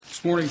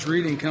This morning's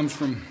reading comes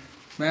from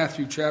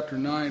Matthew chapter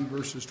 9,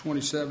 verses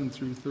 27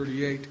 through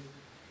 38.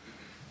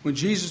 When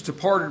Jesus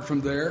departed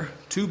from there,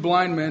 two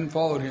blind men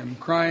followed him,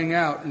 crying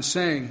out and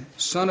saying,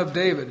 "Son of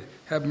David,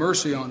 have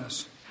mercy on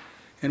us."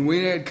 And when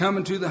he had come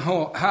into the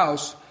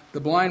house,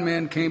 the blind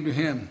men came to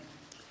him.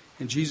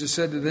 And Jesus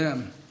said to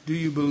them, "Do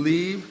you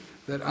believe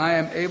that I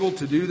am able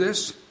to do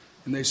this?"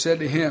 And they said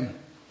to him,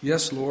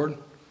 "Yes, Lord."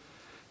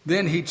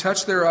 Then he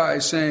touched their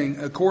eyes, saying,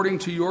 "According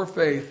to your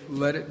faith,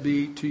 let it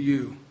be to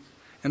you."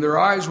 And their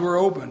eyes were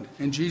opened,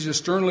 and Jesus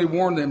sternly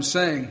warned them,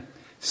 saying,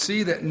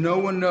 "See that no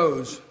one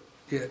knows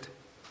it."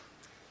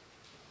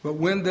 But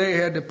when they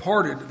had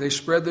departed, they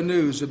spread the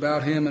news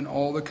about him in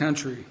all the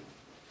country.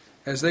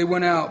 As they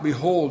went out,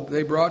 behold,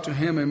 they brought to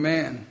him a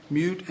man,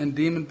 mute and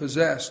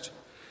demon-possessed.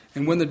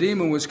 And when the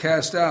demon was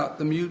cast out,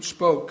 the mute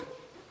spoke.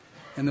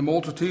 And the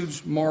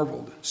multitudes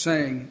marveled,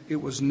 saying,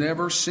 "It was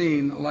never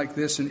seen like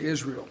this in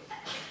Israel."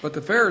 But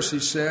the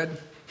Pharisees said,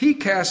 "He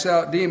casts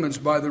out demons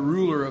by the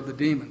ruler of the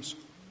demons."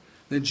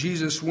 Then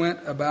Jesus went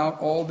about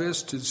all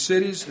this to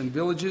cities and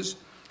villages,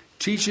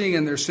 teaching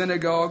in their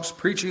synagogues,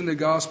 preaching the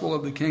gospel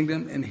of the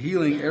kingdom, and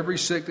healing every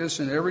sickness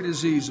and every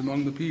disease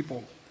among the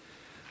people.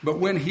 But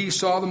when he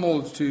saw the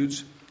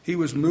multitudes, he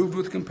was moved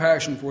with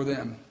compassion for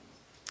them,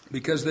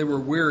 because they were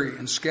weary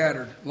and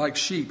scattered, like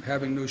sheep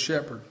having no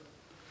shepherd.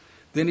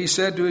 Then he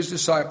said to his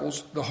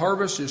disciples, "The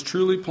harvest is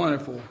truly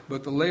plentiful,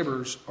 but the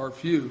laborers are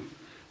few.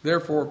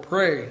 Therefore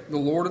pray the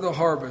Lord of the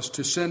harvest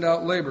to send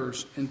out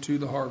laborers into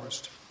the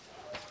harvest."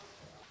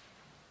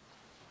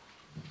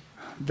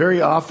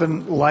 Very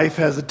often, life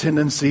has a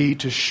tendency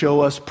to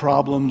show us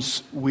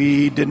problems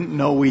we didn't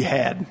know we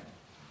had.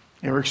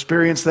 You ever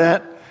experienced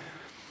that?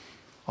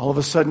 All of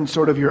a sudden,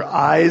 sort of your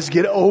eyes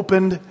get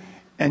opened,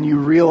 and you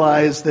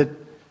realize that,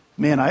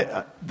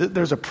 man,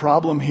 there's a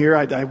problem here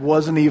I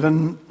wasn't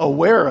even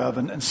aware of.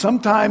 And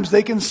sometimes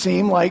they can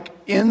seem like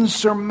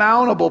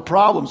insurmountable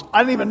problems. I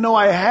didn't even know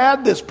I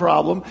had this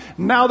problem.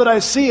 Now that I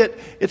see it,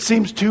 it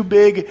seems too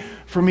big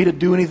for me to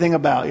do anything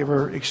about. You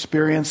ever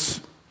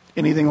experience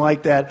anything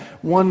like that?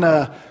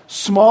 One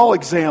small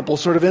example,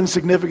 sort of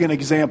insignificant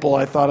example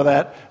I thought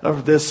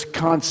of this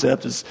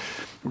concept is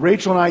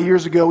Rachel and I,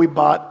 years ago, we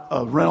bought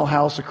a rental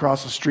house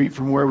across the street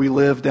from where we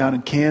live down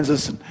in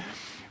Kansas. And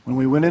when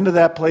we went into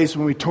that place,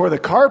 when we tore the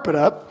carpet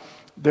up,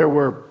 there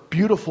were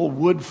beautiful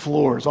wood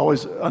floors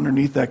always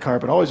underneath that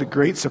carpet. Always a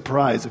great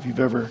surprise if you've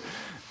ever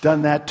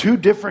done that. Two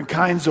different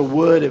kinds of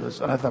wood.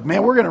 And I thought,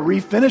 man, we're going to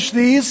refinish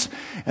these,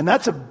 and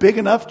that's a big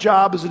enough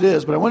job as it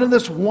is. But I went in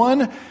this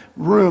one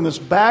room, this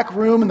back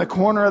room in the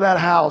corner of that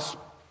house,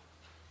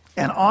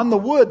 and on the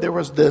wood there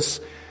was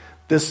this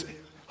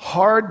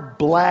hard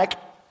black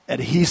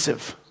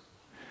adhesive.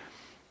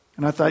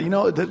 And I thought,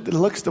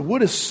 the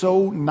wood is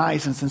so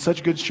nice and it's in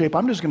such good shape.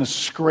 I'm just going to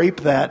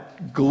scrape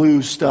that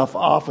glue stuff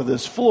off of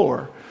this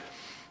floor,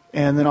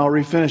 and then I'll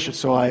refinish it.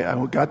 So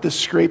I got this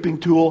scraping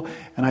tool,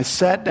 and I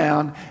sat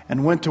down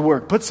and went to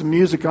work. Put some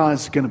music on.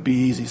 It's going to be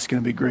easy. It's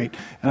going to be great.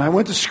 And I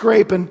went to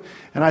scraping,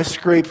 and I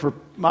scraped for,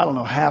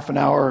 half an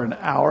hour or an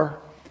hour.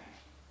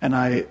 And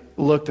I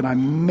looked, and I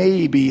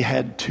maybe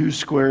had 2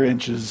 square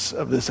inches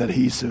of this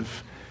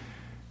adhesive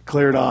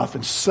cleared off.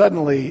 And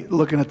suddenly,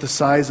 looking at the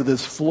size of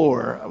this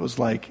floor, I was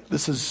like,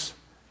 this is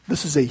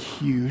a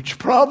huge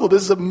problem.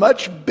 This is a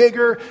much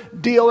bigger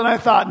deal than I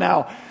thought.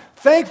 Now,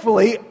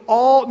 thankfully,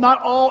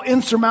 not all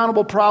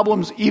insurmountable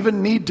problems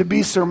even need to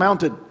be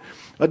surmounted.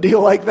 A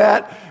deal like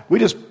that, we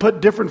just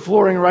put different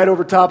flooring right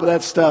over top of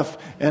that stuff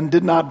and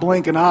did not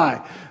blink an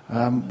eye.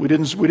 We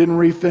didn't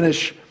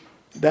refinish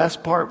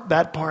that part.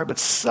 But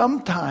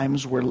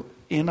sometimes we're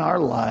in our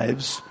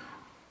lives,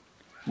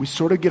 we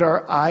sort of get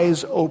our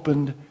eyes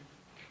opened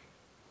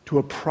to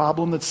a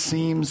problem that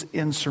seems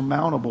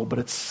insurmountable, but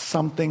it's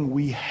something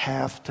we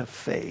have to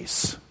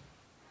face.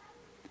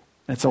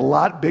 It's a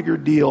lot bigger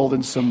deal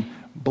than some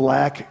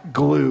black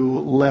glue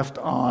left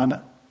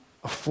on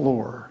a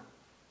floor.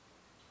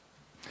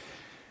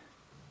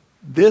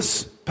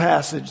 This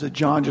passage that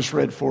John just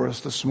read for us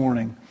this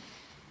morning,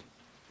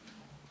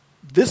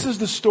 this is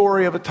the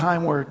story of a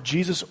time where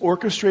Jesus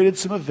orchestrated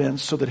some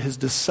events so that his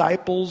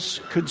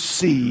disciples could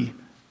see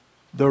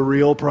the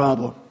real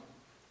problem.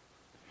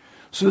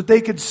 So that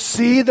they could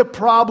see the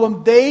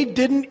problem they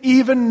didn't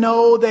even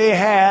know they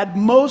had.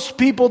 Most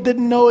people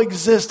didn't know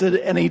existed.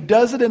 And he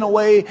does it in a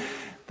way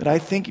that I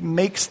think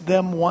makes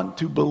them want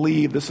to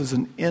believe this is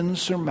an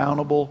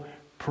insurmountable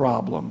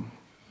problem.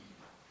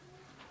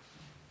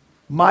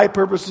 My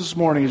purpose this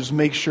morning is to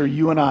make sure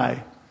you and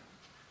I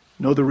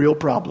know the real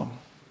problem,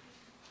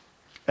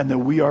 and that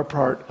we are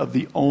part of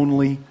the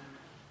only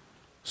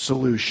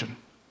solution.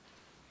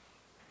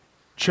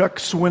 Chuck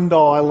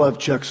Swindoll, I love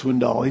Chuck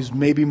Swindoll. He's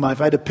maybe if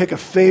I had to pick a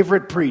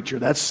favorite preacher,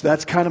 that's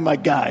kind of my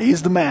guy.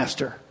 He's the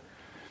master.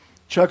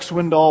 Chuck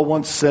Swindoll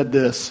once said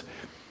this: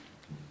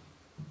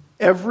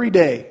 "Every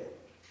day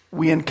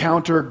we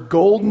encounter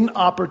golden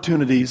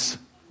opportunities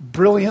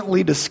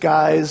brilliantly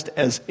disguised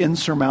as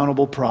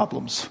insurmountable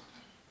problems."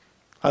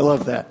 I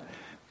love that.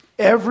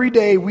 Every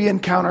day we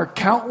encounter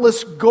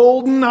countless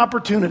golden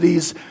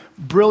opportunities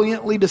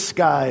brilliantly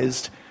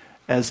disguised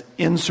as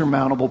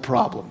insurmountable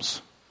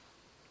problems.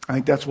 I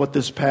think that's what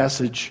this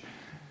passage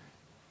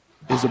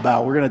is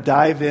about. We're going to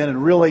dive in,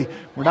 and really,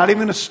 we're not even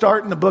going to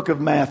start in the book of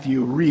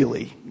Matthew,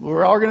 really.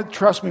 We're all going to,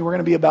 trust me, we're going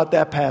to be about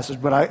that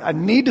passage, but I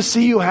need to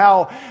see you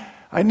how,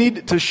 I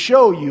need to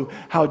show you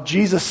how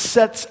Jesus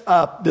sets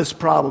up this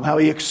problem, how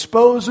he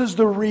exposes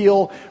the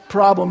real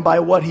problem by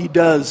what he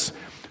does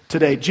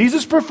today.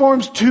 Jesus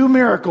performs 2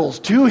 miracles,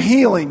 2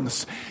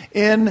 healings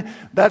in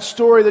that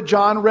story that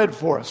John read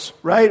for us,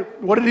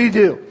 right? What did he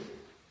do?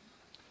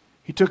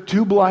 He took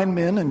 2 blind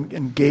men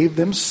and gave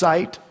them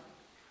sight.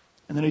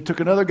 And then he took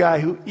another guy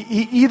who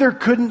he either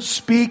couldn't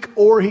speak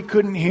or he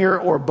couldn't hear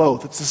or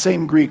both. It's the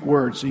same Greek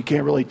word, so you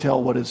can't really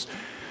tell what his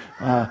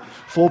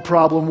full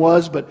problem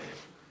was.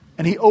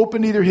 And he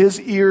opened either his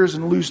ears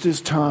and loosed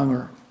his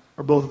tongue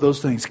or both of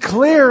those things.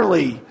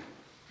 Clearly,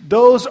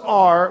 those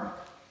are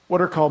what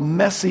are called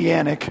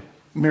messianic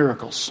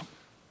miracles.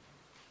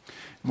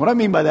 And what I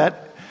mean by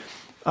that,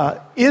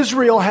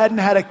 Israel hadn't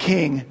had a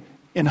king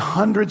in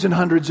hundreds and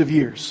hundreds of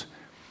years.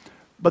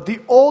 But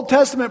the Old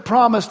Testament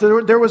promised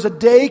that there was a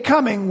day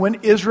coming when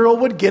Israel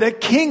would get a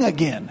king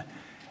again.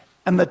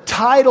 And the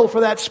title for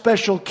that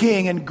special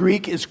king in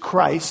Greek is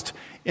Christ,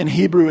 in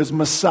Hebrew is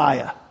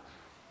Messiah.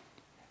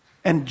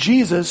 And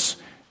Jesus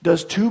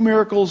does 2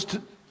 miracles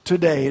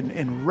today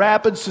in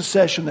rapid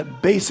succession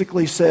that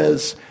basically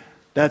says,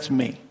 that's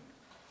me.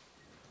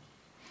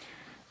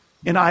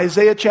 In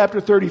Isaiah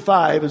chapter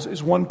 35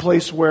 is one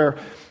place where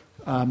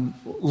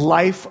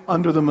life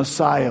under the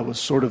Messiah was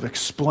sort of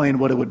explained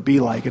what it would be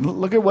like. And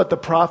look at what the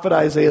prophet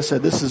Isaiah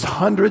said. This is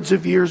hundreds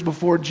of years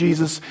before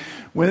Jesus.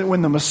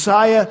 When the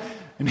Messiah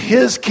and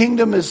his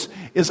kingdom is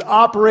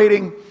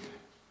operating,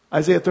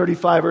 Isaiah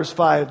 35 verse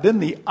 5, then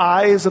the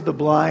eyes of the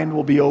blind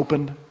will be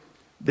opened.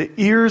 The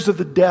ears of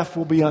the deaf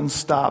will be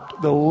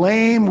unstopped. The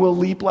lame will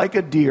leap like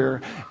a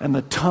deer, and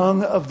the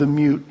tongue of the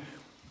mute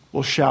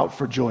will shout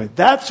for joy.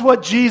 That's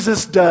what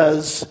Jesus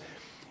does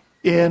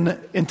in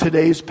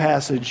today's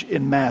passage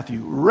in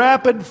Matthew.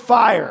 Rapid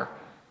fire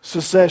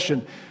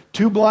succession.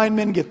 2 blind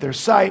men get their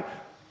sight.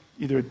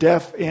 Either a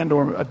deaf and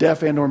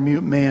or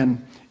mute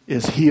man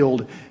is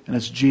healed, and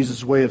it's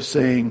Jesus' way of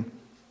saying,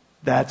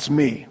 that's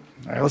me.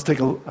 All right, let's take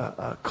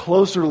a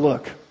closer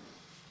look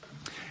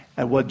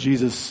at what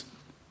Jesus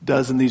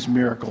does in these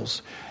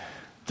miracles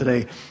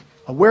today.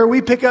 Where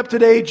we pick up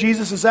today,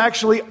 Jesus is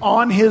actually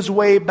on his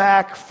way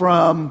back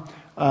from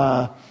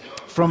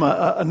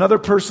another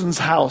person's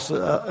house,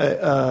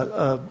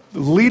 a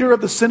leader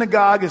of the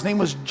synagogue. His name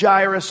was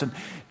Jairus, and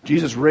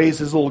Jesus raised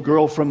his little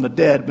girl from the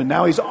dead. But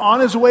now he's on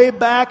his way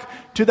back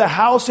to the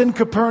house in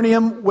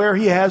Capernaum where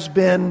he has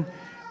been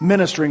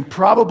ministering.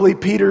 Probably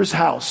Peter's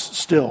house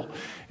still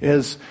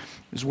is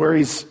where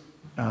he's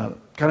kind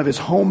of his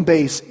home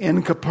base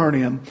in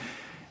Capernaum.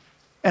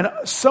 And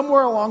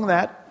somewhere along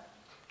that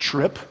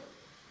trip,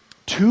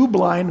 2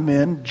 blind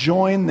men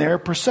join their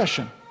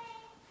procession.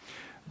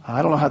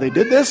 I don't know how they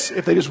did this,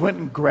 if they just went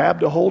and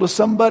grabbed a hold of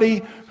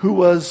somebody who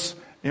was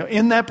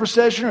in that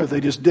procession, or if they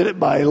just did it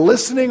by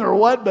listening or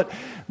what, but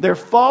they're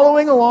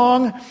following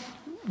along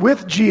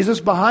with Jesus,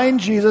 behind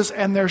Jesus,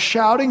 and they're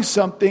shouting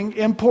something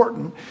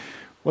important.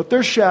 What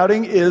they're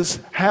shouting is,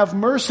 have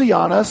mercy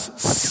on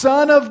us,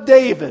 Son of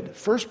David.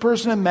 First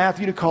person in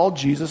Matthew to call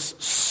Jesus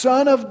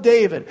Son of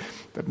David.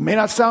 That may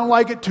not sound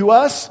like it to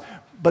us,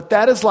 but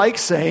that is like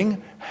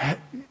saying,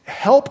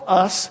 help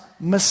us,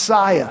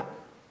 Messiah.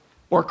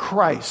 Or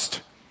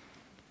Christ.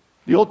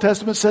 The Old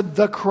Testament said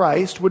the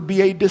Christ would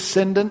be a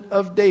descendant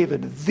of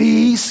David.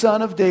 The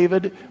Son of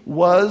David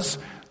was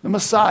the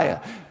Messiah.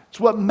 It's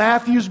what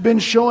Matthew's been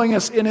showing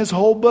us in his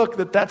whole book,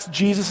 that's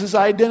Jesus'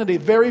 identity.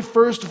 Very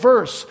first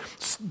verse,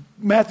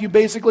 Matthew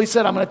basically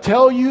said, I'm going to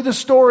tell you the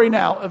story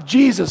now of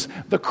Jesus,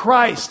 the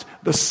Christ,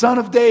 the Son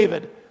of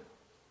David,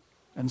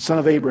 and son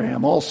of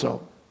Abraham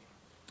also.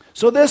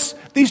 So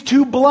these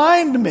 2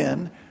 blind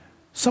men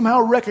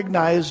somehow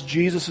recognize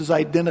Jesus'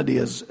 identity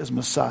as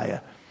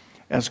Messiah,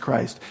 as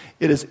Christ.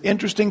 It is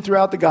interesting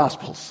throughout the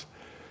Gospels.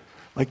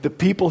 Like the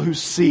people who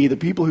see, the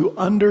people who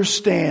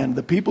understand,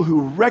 the people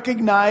who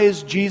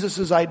recognize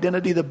Jesus'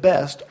 identity the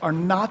best are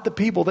not the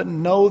people that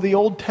know the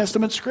Old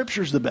Testament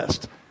scriptures the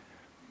best.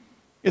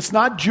 It's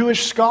not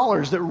Jewish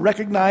scholars that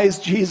recognize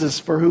Jesus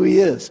for who he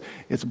is.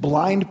 It's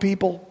blind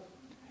people.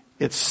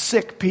 It's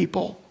sick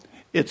people.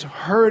 It's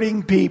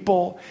hurting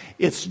people.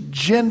 It's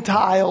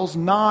Gentiles,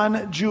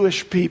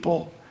 non-Jewish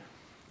people.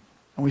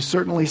 And we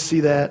certainly see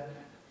that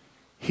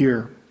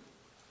here.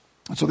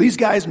 And so these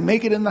guys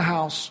make it in the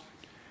house.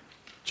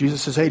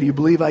 Jesus says, hey, do you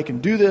believe I can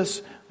do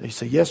this? They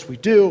say, yes, we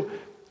do.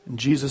 And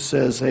Jesus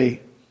says,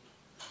 hey,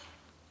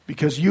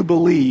 because you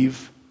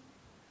believe,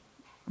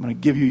 I'm going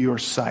to give you your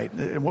sight.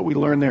 And what we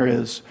learn there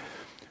is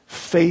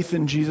faith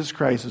in Jesus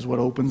Christ is what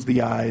opens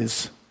the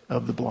eyes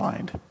of the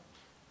blind.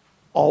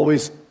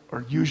 Always,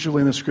 or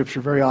usually in the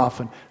scripture, very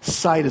often,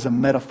 sight is a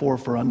metaphor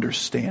for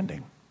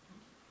understanding.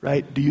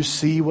 Right? Do you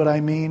see what I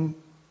mean?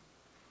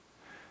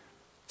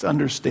 It's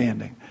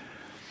understanding.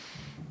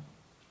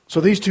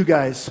 So these 2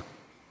 guys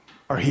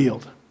are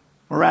healed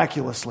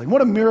miraculously. And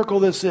what a miracle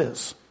this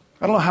is.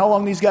 I don't know how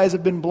long these guys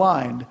have been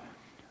blind,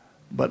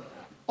 but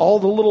all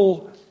the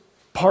little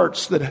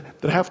parts that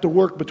have to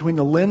work between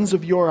the lens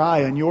of your eye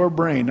and your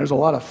brain, there's a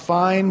lot of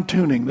fine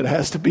tuning that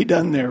has to be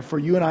done there for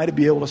you and I to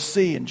be able to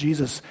see. And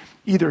Jesus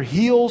either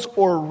heals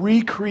or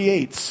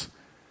recreates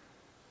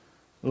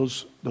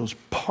those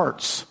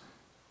parts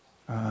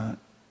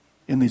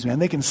in these men.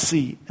 They can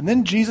see. And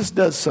then Jesus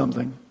does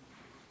something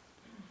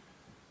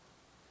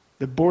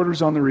that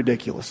borders on the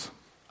ridiculous,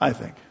 I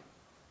think.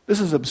 This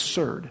is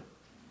absurd.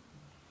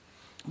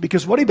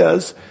 Because what he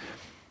does,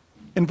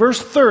 in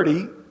verse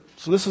 30,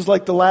 so this is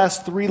like the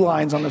last 3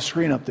 lines on the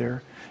screen up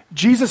there,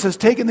 Jesus has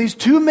taken these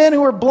 2 men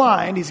who are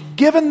blind, he's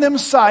given them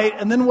sight,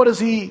 and then what does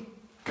he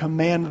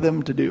command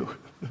them to do?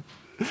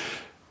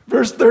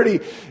 Verse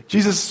 30,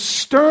 Jesus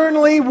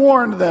sternly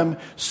warned them,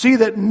 see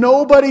that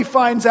nobody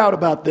finds out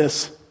about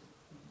this.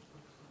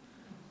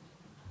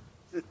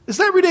 Is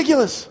that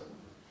ridiculous?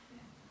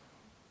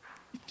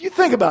 You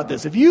think about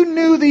this. If you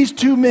knew these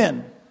 2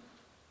 men,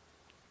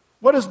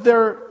 what is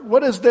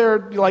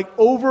their like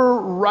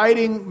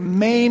overriding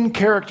main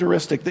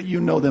characteristic that you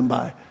know them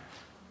by?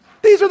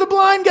 These are the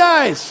blind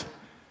guys.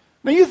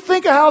 Now you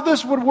think of how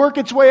this would work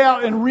its way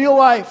out in real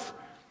life.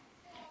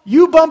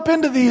 You bump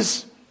into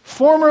these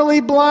formerly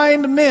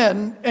blind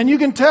men and you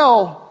can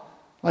tell,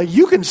 like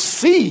you can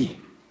see.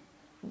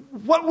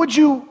 What would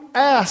you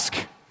ask?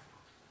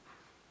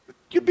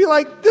 You'd be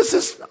like, this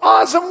is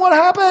awesome, what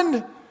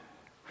happened?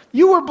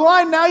 You were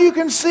blind, now you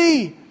can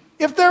see.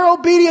 If they're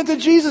obedient to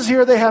Jesus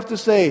here, they have to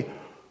say,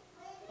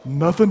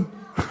 nothing.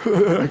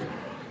 I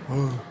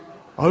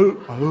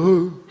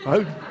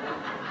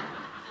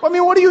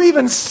mean, what do you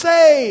even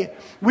say?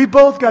 We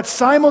both got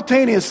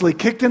simultaneously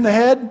kicked in the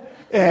head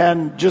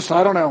and just,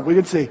 I don't know, we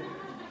can see.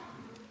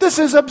 This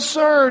is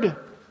absurd.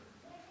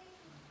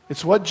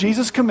 It's what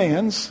Jesus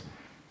commands.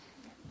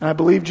 And I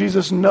believe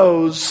Jesus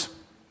knows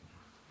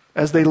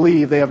as they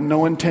leave, they have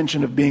no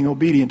intention of being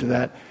obedient to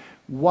that.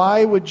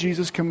 Why would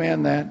Jesus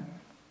command that?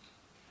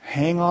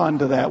 Hang on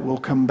to that. We'll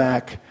come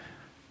back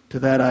to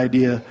that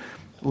idea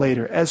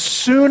later. As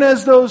soon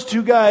as those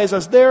 2 guys,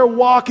 as they're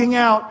walking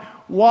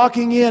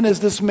in is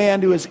this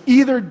man who is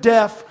either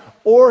deaf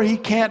or he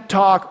can't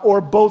talk, or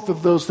both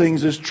of those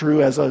things is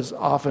true, as is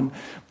often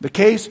the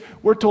case.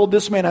 We're told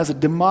this man has a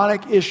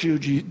demonic issue.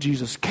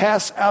 Jesus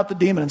casts out the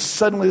demon, and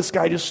suddenly this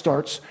guy just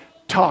starts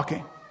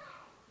talking.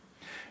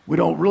 We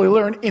don't really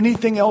learn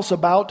anything else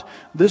about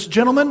this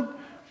gentleman,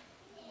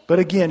 but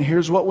again,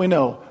 here's what we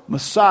know.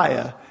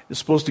 Messiah is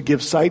supposed to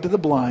give sight to the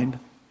blind,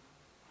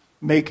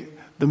 make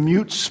the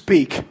mute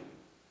speak,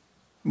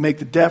 make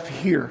the deaf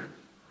hear.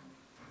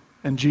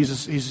 And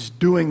Jesus, he's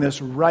doing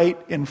this right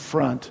in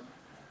front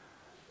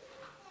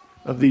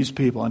of these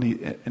people, and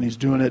he's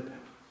doing it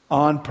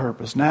on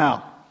purpose.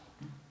 Now,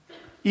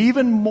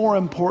 even more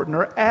important,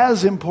 or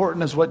as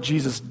important as what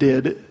Jesus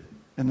did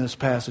in this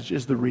passage,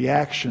 is the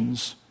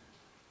reactions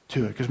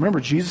to it. Because remember,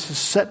 Jesus is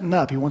setting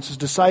up. He wants his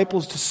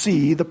disciples to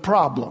see the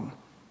problem.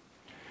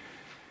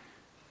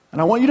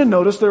 And I want you to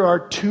notice there are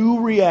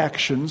 2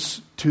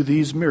 reactions to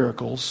these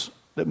miracles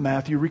that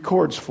Matthew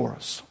records for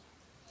us.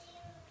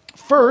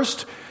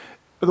 First,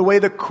 the way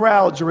the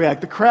crowds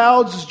react. The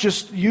crowds is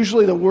just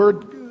usually the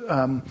word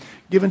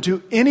given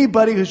to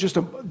anybody who's just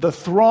the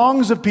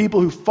throngs of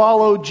people who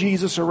follow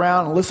Jesus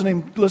around and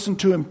listen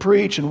to him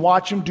preach and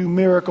watch him do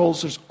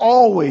miracles. There's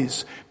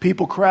always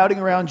people crowding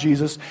around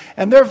Jesus,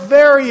 and they're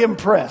very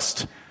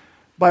impressed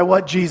by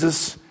what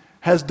Jesus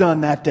has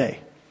done that day.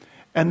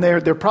 And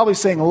they're probably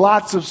saying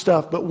lots of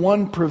stuff, but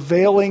one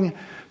prevailing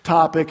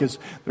topic is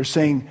they're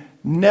saying,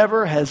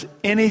 never has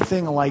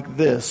anything like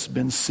this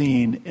been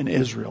seen in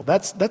Israel.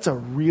 That's a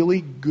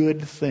really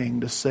good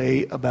thing to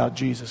say about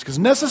Jesus. Because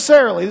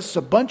necessarily, this is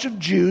a bunch of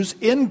Jews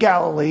in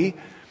Galilee,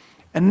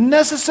 and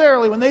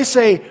necessarily when they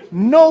say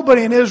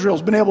nobody in Israel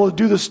has been able to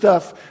do the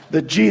stuff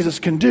that Jesus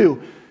can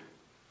do,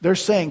 they're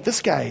saying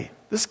this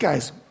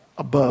guy's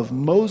above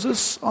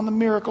Moses on the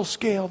miracle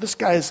scale. This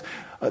guy's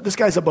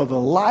above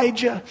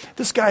Elijah.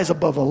 This guy's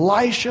above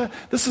Elisha.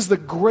 This is the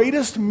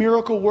greatest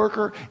miracle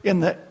worker in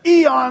the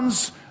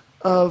eons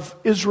of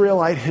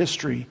Israelite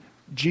history.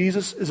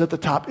 Jesus is at the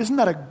top. Isn't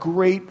that a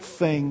great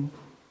thing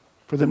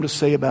for them to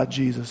say about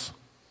Jesus?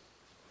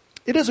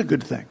 It is a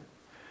good thing.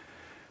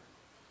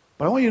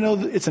 But I want you to know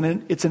that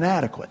it's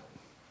inadequate.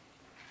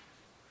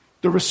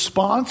 The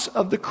response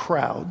of the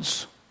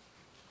crowds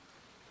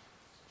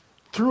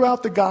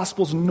throughout the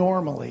Gospels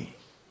normally,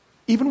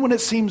 even when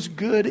it seems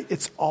good,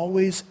 it's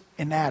always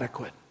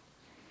inadequate.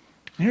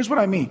 And here's what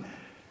I mean.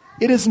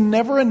 It is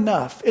never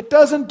enough. It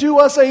doesn't do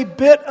us a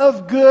bit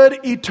of good,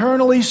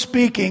 eternally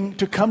speaking,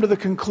 to come to the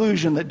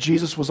conclusion that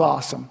Jesus was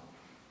awesome,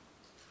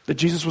 that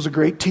Jesus was a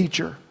great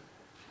teacher,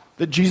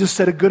 that Jesus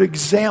set a good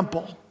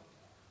example,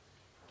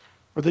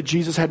 or that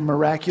Jesus had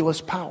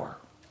miraculous power.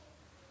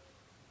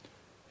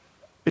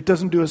 It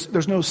doesn't do us,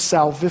 there's no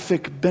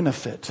salvific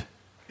benefit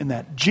in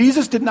that.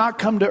 Jesus did not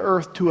come to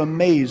earth to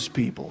amaze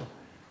people.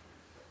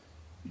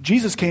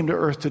 Jesus came to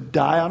earth to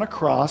die on a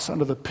cross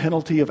under the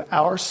penalty of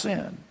our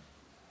sin,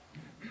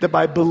 that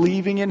by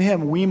believing in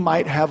him, we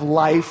might have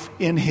life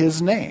in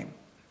his name.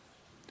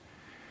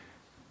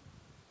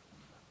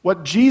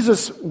 What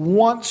Jesus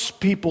wants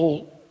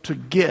people to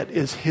get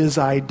is his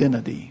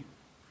identity.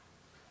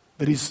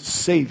 That he's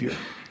Savior,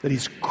 that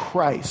he's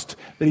Christ,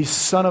 that he's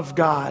Son of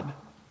God.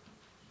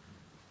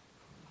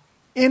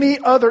 Any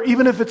other,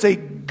 even if it's a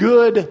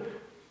good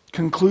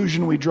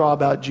conclusion we draw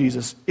about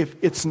Jesus, if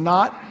it's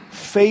not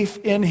faith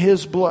in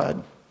his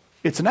blood,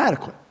 it's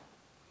inadequate.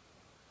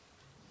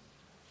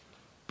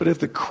 But if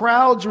the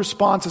crowd's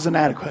response is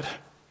inadequate,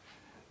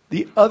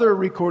 the other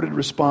recorded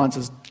response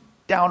is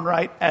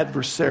downright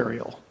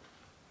adversarial.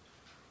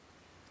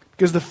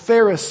 Because the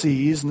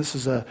Pharisees, and this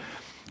is a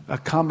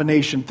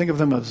combination, think of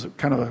them as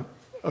kind of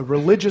a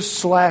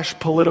religious /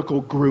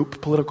 political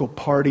group, political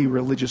party,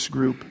 religious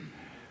group.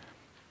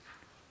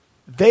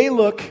 They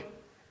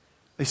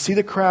see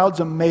the crowds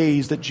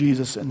amazed at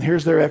Jesus, and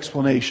here's their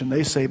explanation.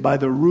 They say, by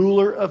the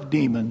ruler of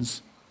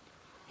demons,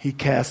 he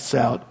casts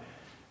out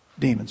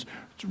demons.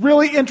 It's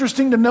really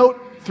interesting to note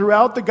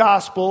throughout the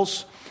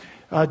Gospels,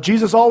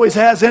 Jesus always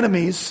has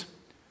enemies.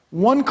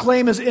 One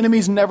claim his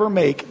enemies never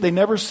make. They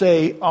never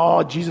say,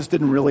 oh, Jesus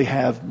didn't really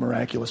have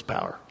miraculous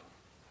power.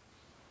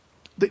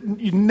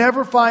 You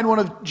never find one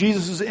of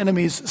Jesus'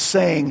 enemies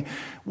saying,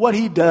 what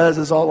he does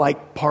is all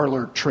like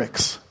parlor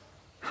tricks,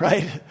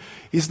 right?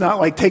 He's not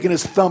like taking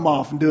his thumb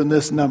off and doing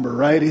this number,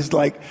 right? It's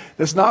not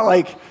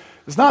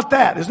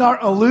that. It's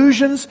not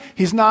illusions.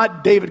 He's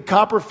not David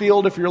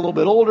Copperfield if you're a little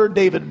bit older,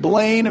 David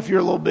Blaine if you're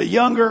a little bit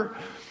younger.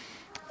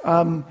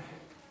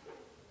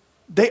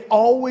 They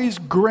always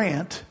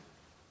grant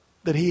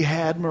that he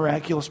had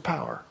miraculous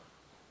power.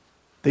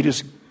 They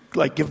just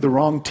give the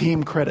wrong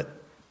team credit.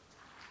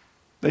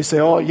 They say,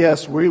 oh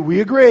yes, we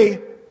agree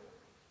that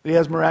he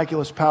has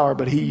miraculous power,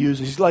 but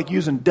he's like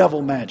using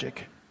devil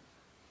magic.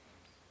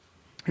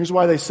 Here's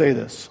why they say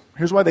this.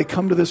 Here's why they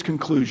come to this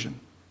conclusion.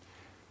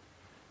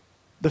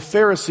 The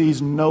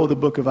Pharisees know the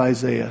book of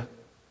Isaiah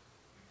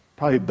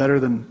probably better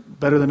than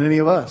any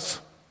of us.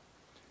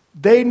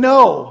 They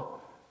know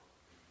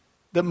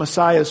that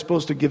Messiah is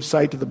supposed to give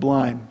sight to the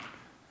blind,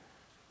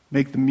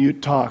 make the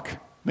mute talk,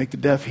 make the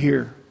deaf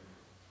hear.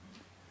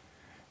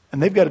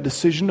 And they've got a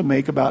decision to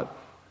make about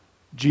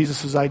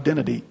Jesus'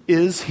 identity.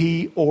 Is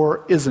he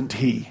or isn't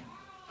he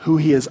who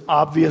he is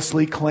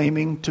obviously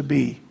claiming to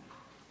be?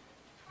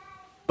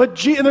 And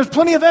there's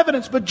plenty of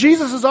evidence, but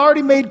Jesus has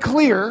already made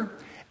clear,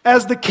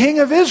 as the King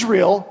of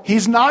Israel,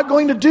 he's not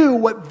going to do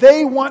what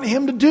they want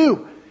him to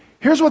do.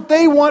 Here's what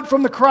they want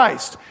from the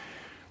Christ.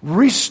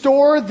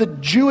 Restore the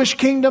Jewish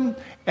kingdom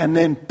and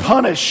then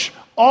punish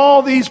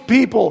all these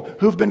people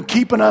who've been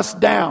keeping us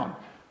down.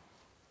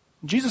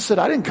 Jesus said,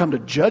 I didn't come to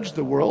judge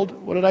the world.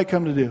 What did I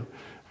come to do?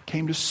 I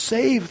came to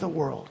save the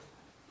world.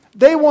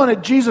 They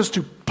wanted Jesus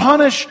to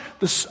punish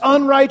the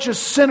unrighteous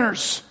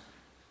sinners.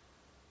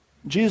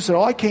 Jesus said,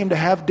 I came to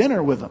have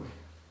dinner with them.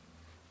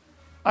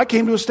 I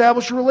came to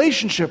establish a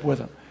relationship with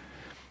them.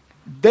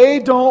 They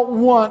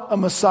don't want a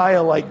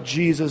Messiah like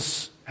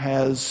Jesus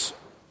has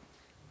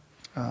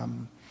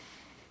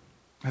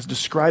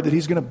described that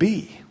he's going to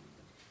be.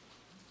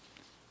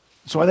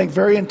 So I think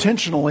very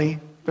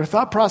intentionally, their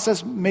thought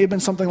process may have been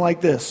something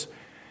like this.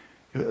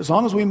 As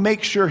long as we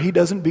make sure he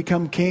doesn't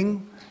become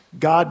king,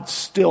 God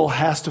still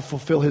has to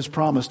fulfill his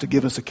promise to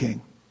give us a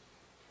king.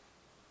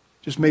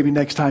 Just maybe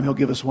next time he'll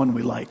give us one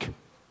we like.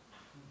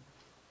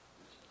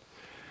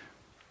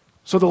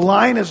 So the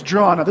line is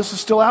drawn. Now this is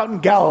still out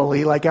in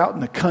Galilee, like out in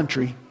the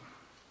country.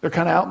 They're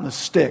kind of out in the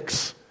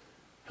sticks.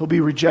 He'll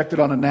be rejected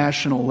on a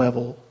national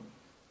level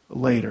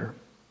later.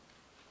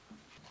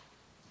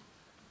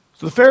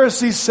 So the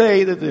Pharisees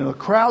say that the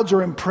crowds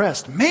are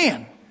impressed.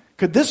 Man,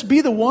 could this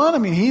be the one? I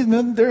mean,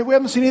 we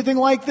haven't seen anything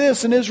like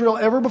this in Israel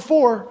ever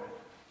before.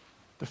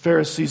 The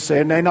Pharisees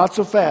say, nay, not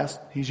so fast.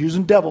 He's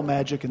using devil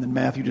magic, and then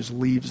Matthew just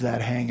leaves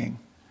that hanging.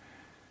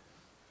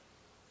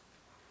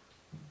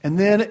 And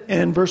then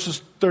in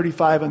verses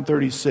 35 and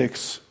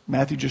 36,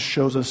 Matthew just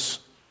shows us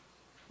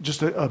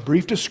just a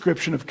brief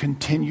description of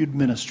continued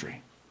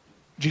ministry.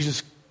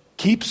 Jesus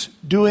keeps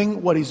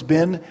doing what he's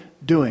been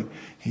doing.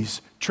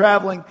 He's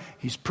traveling,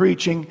 he's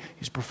preaching,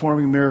 he's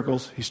performing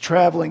miracles. He's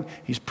traveling,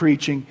 he's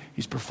preaching,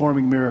 he's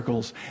performing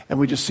miracles. And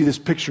we just see this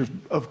picture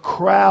of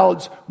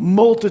crowds,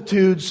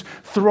 multitudes,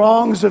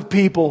 throngs of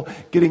people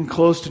getting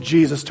close to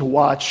Jesus to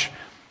watch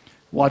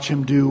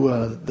him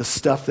do the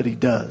stuff that he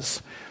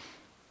does.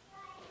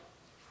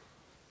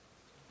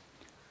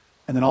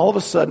 And then all of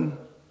a sudden,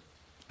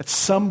 at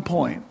some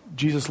point,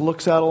 Jesus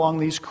looks out along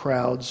these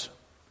crowds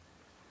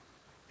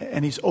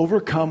and he's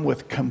overcome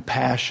with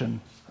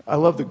compassion. I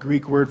love the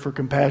Greek word for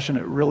compassion.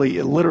 It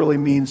literally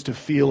means to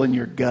feel in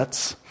your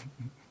guts.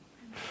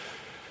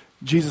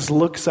 Jesus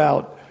looks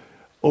out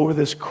over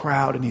this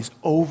crowd and he's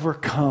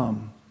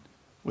overcome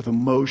with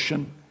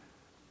emotion,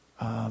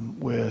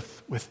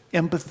 with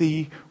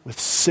empathy, with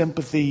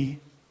sympathy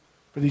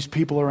for these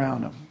people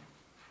around him.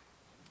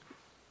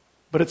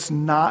 But it's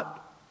not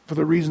for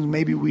the reasons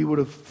maybe we would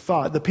have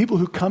thought. The people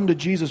who come to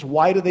Jesus,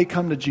 why do they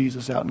come to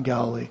Jesus out in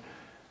Galilee?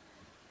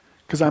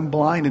 Because I'm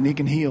blind and he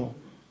can heal.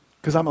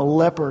 Because I'm a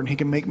leper and he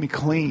can make me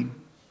clean.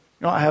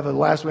 You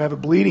know, we have a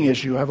bleeding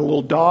issue. I have a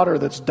little daughter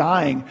that's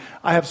dying.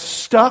 I have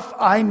stuff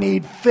I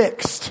need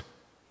fixed.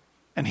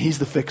 And he's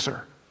the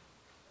fixer.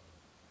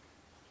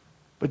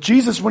 But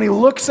Jesus, when he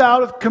looks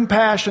out of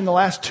compassion, the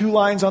last two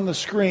lines on the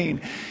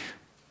screen,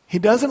 he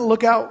doesn't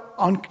look out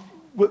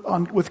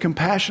with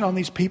compassion on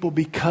these people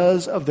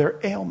because of their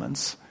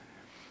ailments.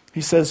 He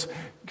says,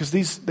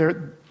 because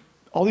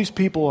all these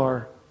people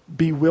are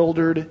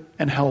bewildered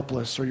and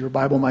helpless, or your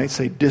Bible might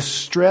say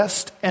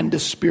distressed and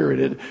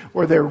dispirited,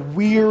 or they're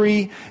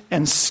weary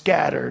and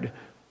scattered.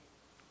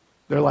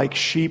 They're like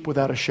sheep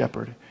without a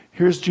shepherd.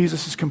 Here's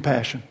Jesus'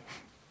 compassion.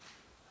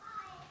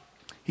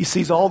 He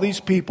sees all these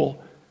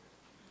people,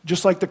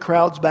 just like the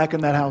crowds back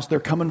in that house. They're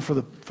coming for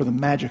the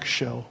magic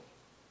show.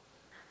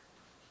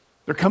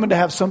 They're coming to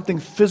have something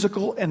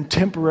physical and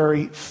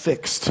temporary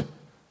fixed.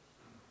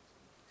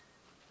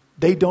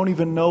 They don't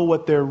even know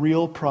what their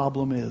real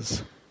problem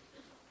is.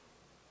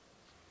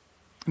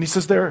 And he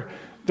says they're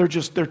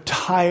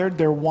tired,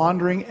 they're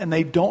wandering, and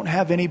they don't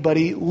have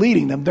anybody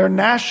leading them. They're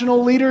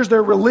national leaders,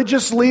 they're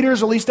religious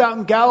leaders, at least out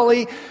in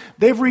Galilee.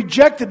 They've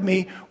rejected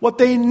me. What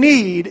they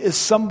need is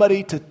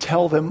somebody to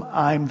tell them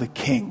I'm the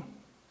king.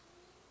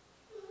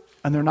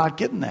 And they're not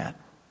getting that.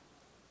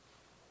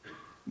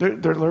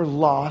 They're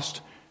lost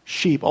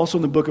sheep. Also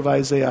in the book of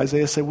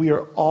Isaiah said, we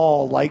are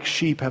all like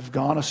sheep, have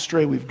gone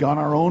astray. We've gone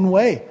our own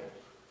way.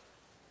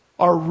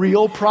 Our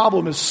real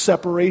problem is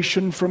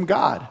separation from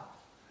God.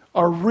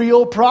 Our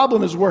real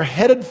problem is we're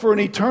headed for an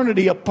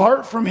eternity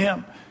apart from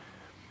him.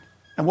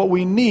 And what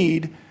we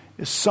need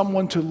is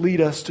someone to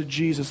lead us to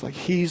Jesus. Like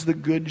he's the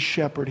good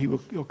shepherd.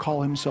 He'll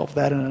call himself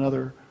that in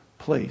another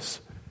place.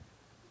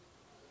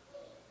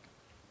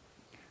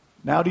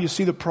 Now do you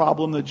see the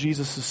problem that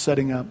Jesus is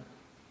setting up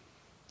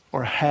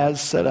or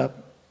has set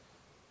up?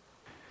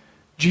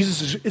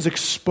 Jesus is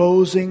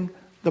exposing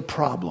the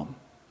problem.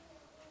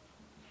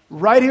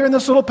 Right here in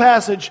this little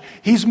passage,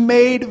 he's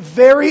made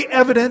very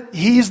evident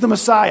he's the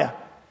Messiah.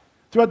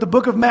 Throughout the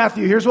book of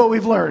Matthew, here's what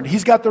we've learned.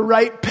 He's got the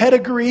right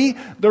pedigree,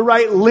 the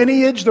right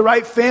lineage, the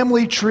right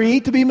family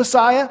tree to be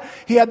Messiah.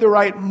 He had the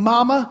right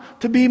mama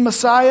to be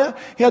Messiah.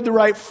 He had the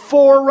right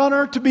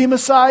forerunner to be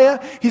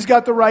Messiah. He's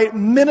got the right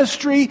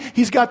ministry.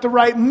 He's got the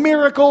right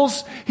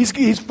miracles.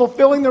 He's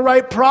fulfilling the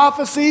right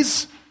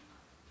prophecies.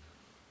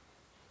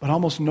 But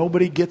almost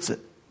nobody gets it.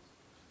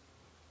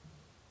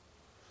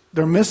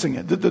 They're missing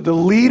it. The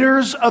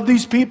leaders of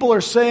these people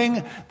are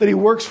saying that he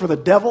works for the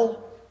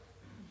devil.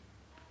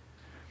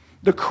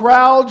 The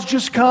crowds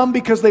just come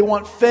because they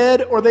want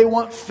fed or they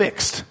want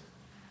fixed.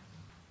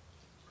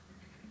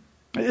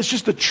 It's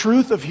just the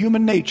truth of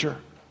human nature.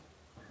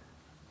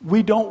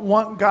 We don't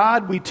want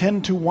God. We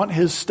tend to want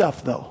his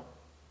stuff, though.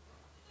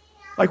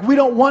 Like, we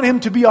don't want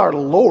him to be our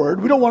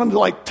Lord. We don't want him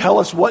to, tell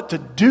us what to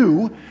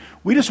do.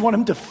 We just want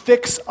him to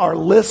fix our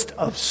list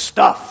of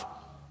stuff.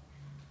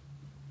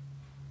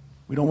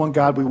 We don't want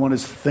God, we want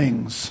his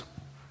things.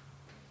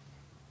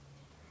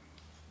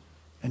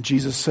 And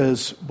Jesus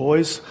says,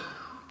 boys,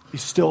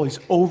 he's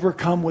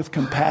overcome with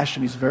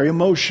compassion. He's very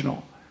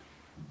emotional.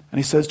 And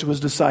he says to his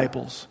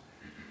disciples,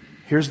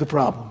 here's the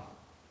problem.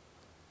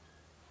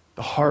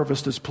 The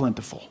harvest is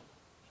plentiful,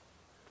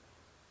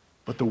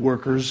 but the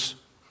workers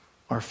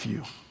are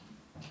few.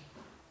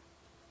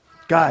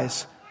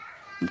 Guys,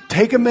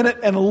 take a minute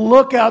and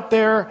look out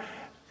there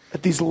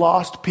at these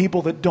lost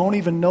people that don't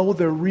even know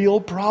their real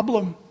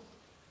problem.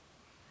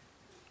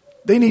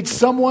 They need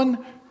someone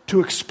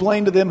to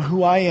explain to them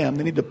who I am.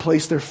 They need to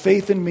place their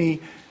faith in me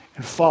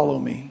and follow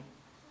me.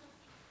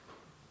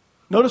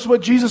 Notice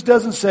what Jesus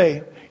doesn't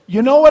say.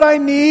 You know what I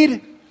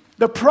need?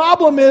 The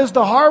problem is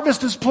the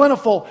harvest is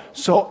plentiful,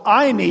 so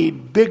I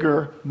need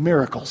bigger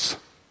miracles.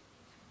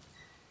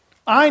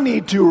 I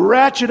need to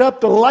ratchet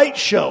up the light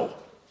show.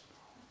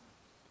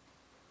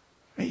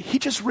 He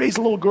just raised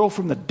a little girl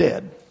from the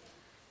dead.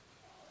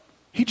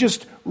 He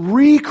just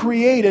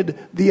recreated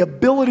the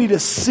ability to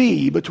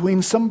see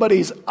between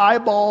somebody's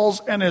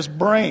eyeballs and his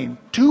brain.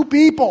 Two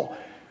people.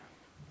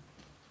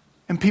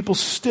 And people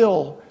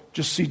still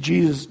just see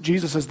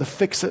Jesus as the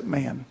fix-it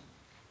man.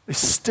 They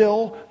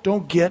still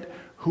don't get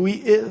who he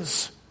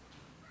is.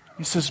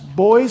 He says,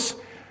 boys,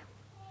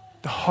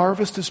 the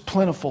harvest is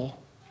plentiful.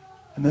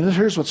 And then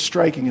here's what's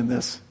striking in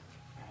this.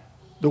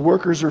 The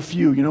workers are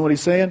few. You know what he's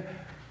saying?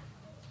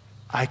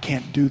 I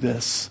can't do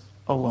this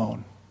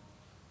alone.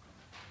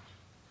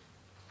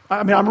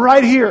 I mean, I'm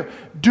right here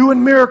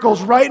doing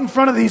miracles right in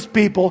front of these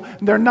people,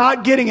 and they're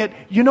not getting it.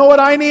 You know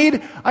what I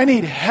need? I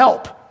need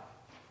help.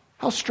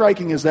 How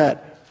striking is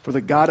that for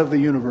the God of the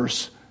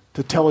universe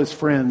to tell his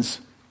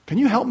friends, can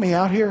you help me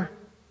out here?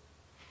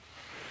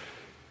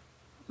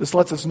 This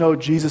lets us know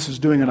Jesus is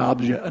doing an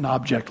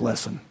object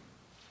lesson.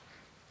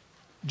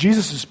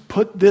 Jesus has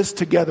put this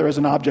together as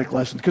an object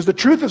lesson. Because the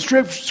truth of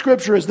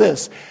Scripture is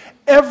this.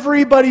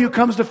 Everybody who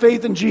comes to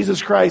faith in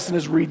Jesus Christ and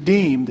is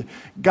redeemed,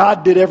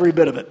 God did every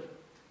bit of it.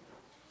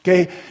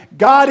 Okay?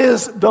 God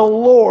is the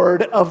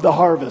Lord of the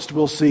harvest.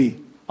 We'll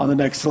see on the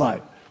next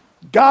slide.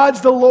 God's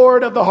the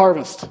Lord of the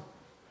harvest.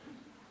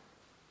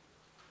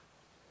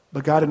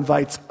 But God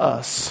invites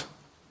us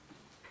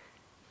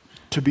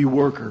to be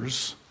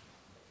workers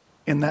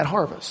in that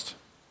harvest.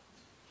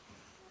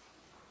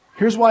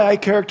 Here's why I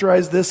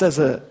characterize this as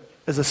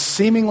a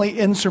seemingly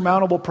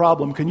insurmountable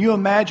problem. Can you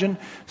imagine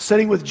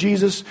sitting with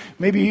Jesus?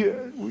 Maybe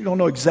we don't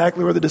know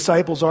exactly where the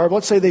disciples are, but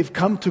let's say they've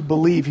come to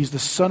believe He's the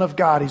Son of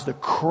God, He's the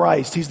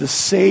Christ, He's the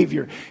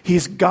Savior,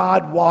 He's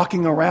God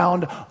walking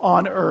around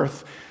on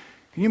earth.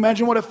 Can you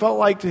imagine what it felt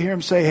like to hear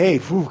Him say, hey,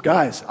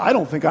 guys, I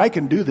don't think I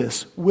can do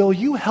this. Will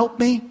you help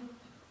me?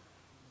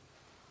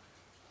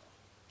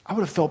 I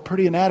would have felt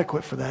pretty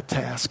inadequate for that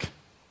task.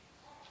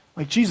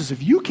 Like, Jesus,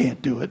 if you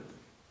can't do it,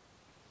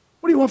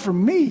 what do you want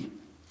from me?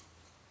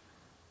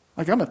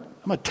 Like, I'm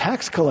a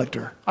tax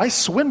collector. I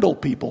swindle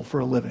people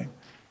for a living.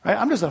 Right?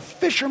 I'm just a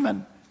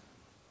fisherman.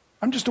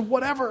 I'm just a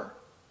whatever.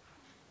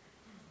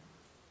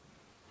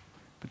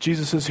 But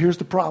Jesus says, here's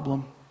the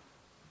problem.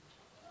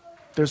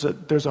 There's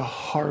a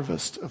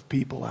harvest of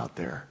people out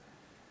there,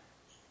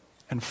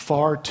 and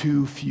far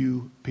too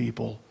few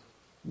people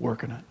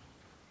working it.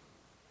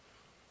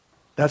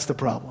 That's the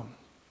problem.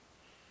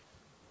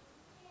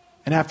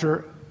 And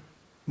after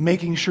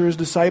making sure His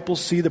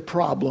disciples see the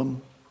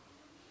problem,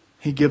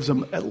 He gives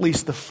them at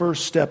least the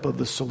first step of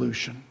the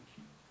solution.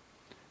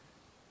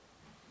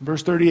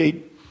 Verse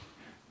 38,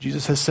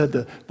 Jesus has said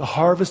the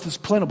harvest is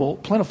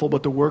plentiful,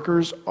 but the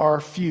workers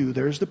are few.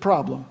 There's the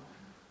problem.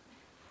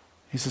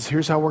 He says,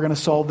 here's how we're going to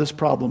solve this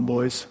problem,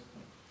 boys.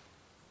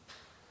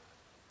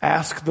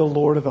 Ask the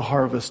Lord of the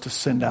harvest to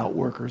send out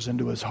workers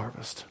into His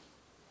harvest.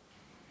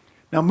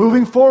 Now,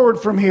 moving forward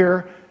from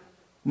here,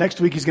 next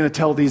week He's going to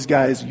tell these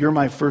guys, you're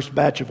my first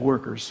batch of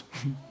workers.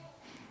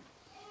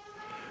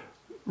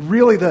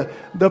 Really,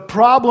 the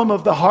problem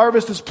of the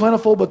harvest is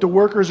plentiful, but the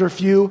workers are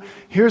few.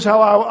 Here's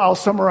how I'll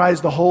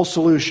summarize the whole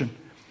solution.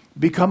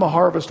 Become a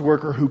harvest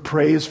worker who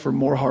prays for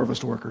more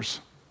harvest workers.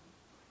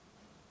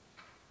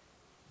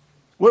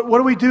 What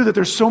do we do that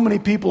there's so many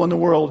people in the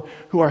world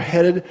who are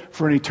headed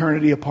for an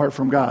eternity apart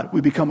from God?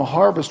 We become a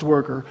harvest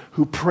worker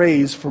who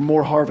prays for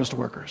more harvest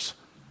workers.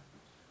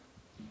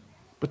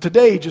 But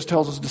today He just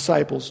tells His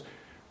disciples,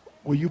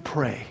 will you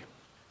pray?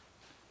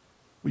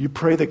 Will you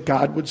pray that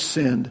God would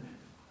send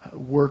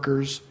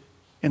workers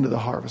into the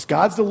harvest?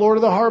 God's the Lord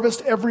of the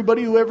harvest.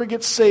 Everybody who ever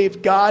gets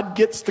saved, God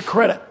gets the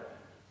credit.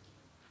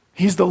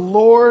 He's the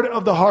Lord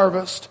of the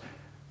harvest.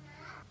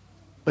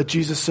 But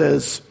Jesus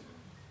says,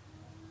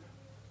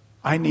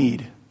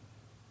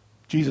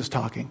 Jesus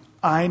talking,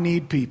 I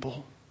need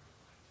people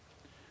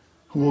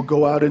who will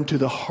go out into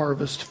the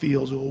harvest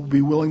fields, who will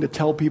be willing to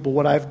tell people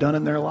what I've done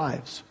in their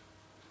lives.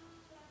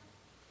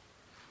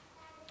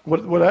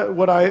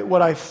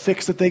 What I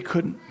fixed that they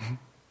couldn't.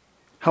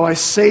 How I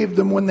saved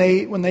them when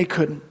they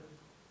couldn't.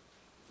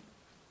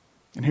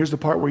 And here's the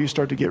part where you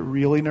start to get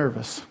really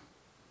nervous.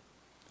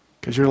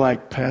 Because you're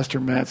like, Pastor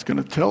Matt's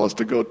going to tell us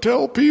to go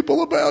tell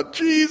people about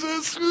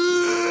Jesus.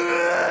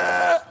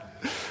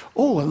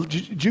 Oh,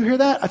 did you hear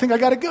that? I think I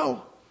got to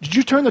go. Did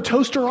you turn the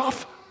toaster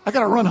off? I got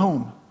to run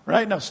home.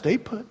 Right? No, stay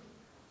put.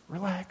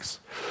 Relax.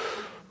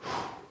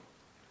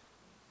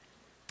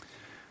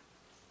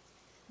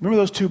 Remember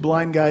those two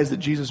blind guys that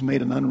Jesus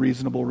made an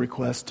unreasonable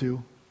request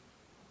to?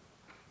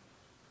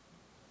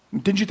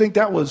 Didn't you think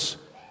that was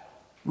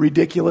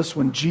ridiculous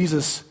when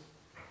Jesus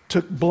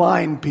took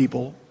blind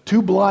people,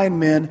 two blind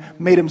men,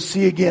 made them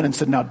see again and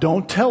said, now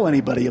don't tell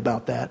anybody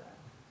about that?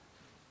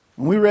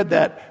 When we read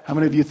that, how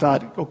many of you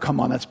thought, oh, come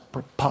on, that's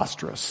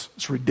preposterous.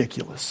 It's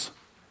ridiculous.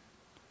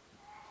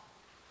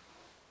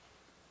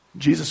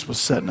 Jesus was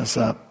setting us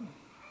up.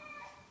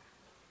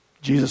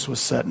 Jesus was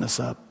setting us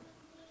up.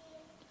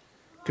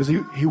 Because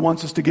he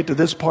wants us to get to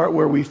this part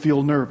where we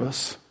feel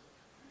nervous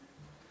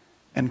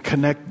and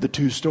connect the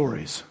two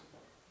stories.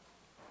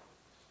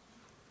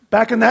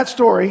 Back in that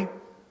story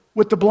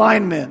with the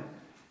blind men,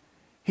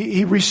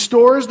 he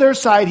restores their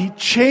sight, he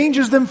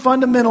changes them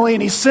fundamentally,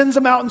 and he sends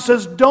them out and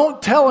says,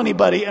 don't tell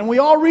anybody. And we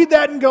all read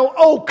that and go,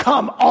 oh,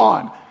 come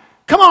on.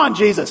 Come on,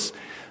 Jesus.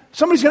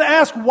 Somebody's going to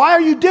ask, why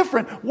are you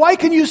different? Why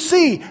can you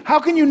see? How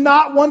can you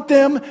not want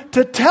them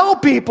to tell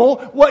people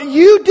what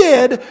you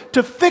did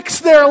to fix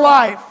their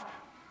life?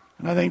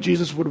 And I think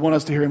Jesus would want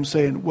us to hear him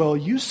saying, well,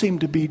 you seem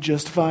to be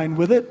just fine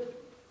with it.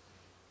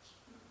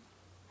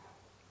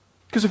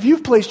 Because if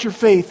you've placed your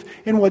faith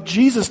in what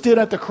Jesus did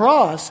at the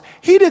cross,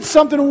 he did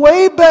something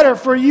way better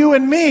for you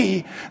and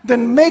me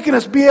than making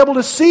us be able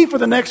to see for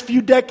the next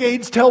few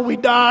decades till we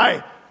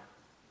die.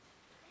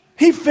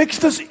 He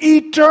fixed us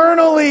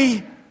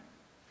eternally.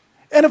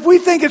 And if we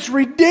think it's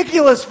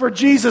ridiculous for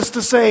Jesus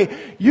to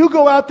say, you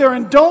go out there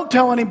and don't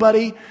tell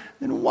anybody,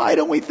 then why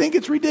don't we think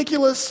it's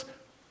ridiculous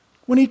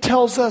when he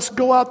tells us,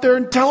 go out there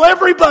and tell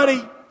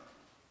everybody?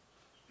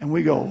 And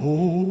we go,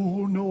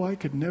 oh, no, I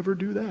could never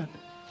do that.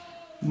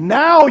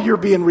 Now you're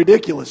being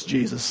ridiculous,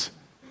 Jesus.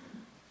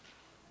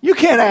 You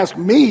can't ask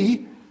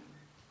me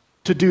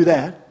to do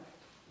that.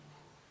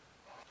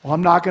 Well,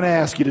 I'm not going to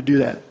ask you to do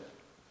that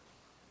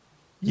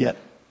yet.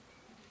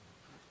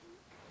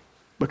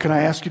 But can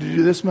I ask you to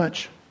do this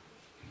much?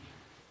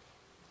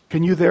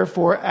 Can you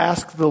therefore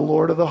ask the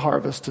Lord of the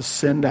harvest to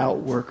send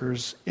out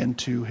workers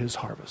into his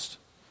harvest?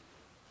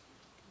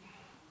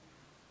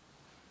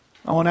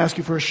 I want to ask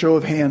you for a show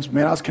of hands.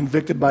 Man, I was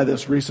convicted by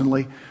this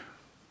recently.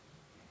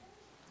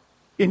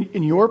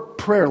 In your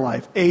prayer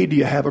life, A, do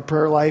you have a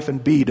prayer life?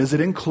 And B, does it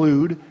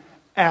include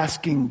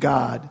asking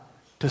God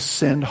to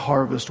send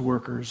harvest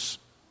workers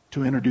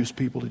to introduce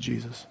people to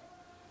Jesus?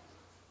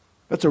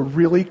 That's a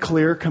really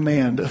clear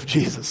command of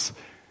Jesus.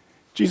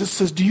 Jesus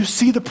says, do you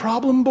see the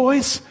problem,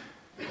 boys?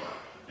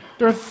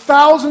 There are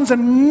thousands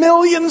and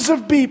millions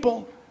of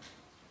people.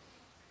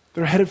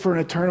 They're headed for an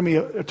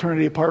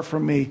eternity apart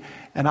from me.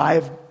 And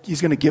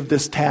He's going to give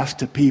this task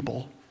to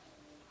people.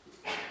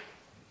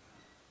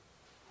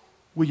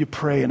 Will you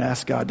pray and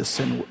ask God to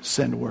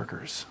send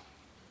workers?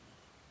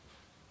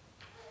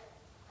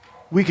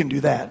 We can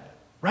do that,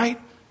 right?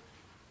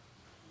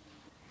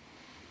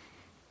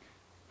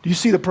 Do you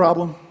see the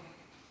problem?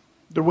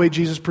 The way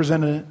Jesus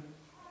presented it?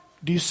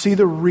 Do you see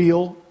the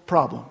real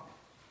problem?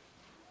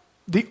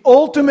 The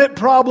ultimate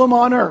problem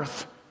on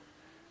earth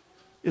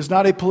is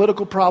not a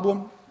political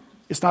problem.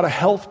 It's not a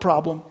health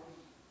problem.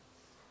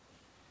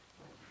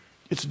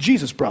 It's a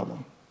Jesus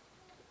problem.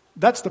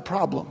 That's the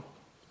problem.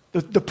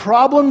 The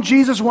problem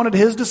Jesus wanted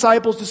His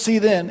disciples to see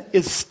then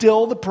is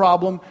still the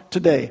problem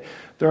today.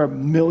 There are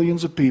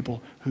millions of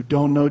people who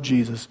don't know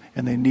Jesus,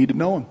 and they need to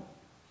know Him.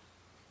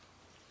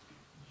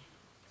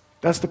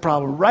 That's the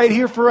problem. Right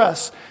here for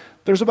us,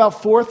 there's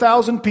about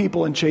 4,000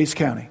 people in Chase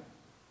County.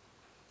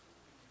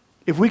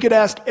 If we could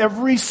ask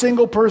every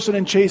single person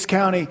in Chase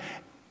County,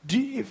 do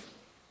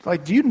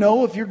you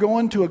know if you're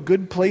going to a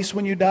good place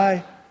when you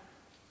die?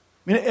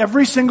 I mean,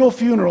 every single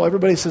funeral,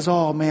 everybody says,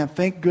 oh man,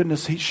 thank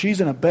goodness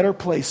she's in a better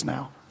place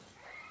now.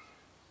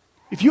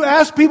 If you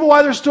ask people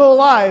why they're still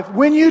alive,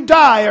 when you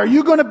die, are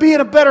you going to be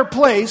in a better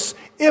place?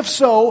 If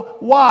so,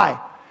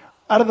 why?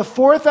 Out of the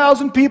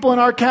 4,000 people in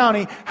our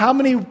county, how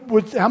many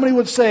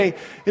would say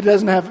it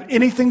doesn't have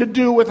anything to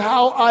do with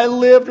how I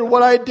lived or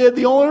what I did?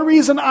 The only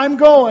reason I'm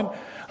going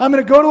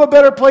to go to a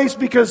better place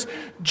because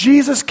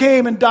Jesus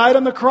came and died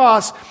on the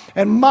cross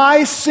and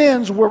my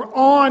sins were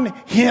on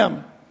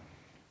Him.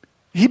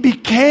 He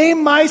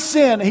became my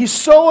sin. He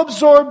so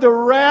absorbed the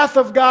wrath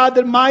of God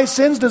that my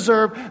sins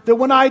deserve that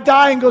when I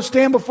die and go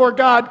stand before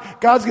God,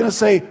 God's going to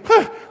say,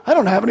 I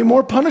don't have any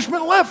more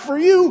punishment left for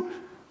you.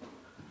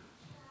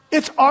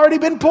 It's already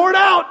been poured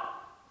out.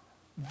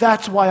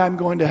 That's why I'm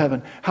going to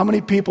heaven. How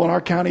many people in our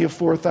county of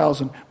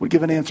 4,000 would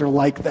give an answer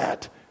like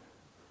that?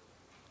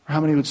 Or how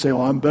many would say,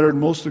 well, I'm better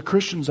than most of the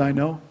Christians I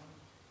know.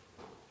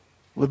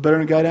 Live better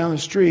than a guy down the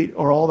street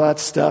or all that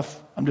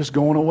stuff. I'm just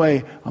going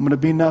away. I'm going to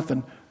be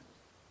nothing.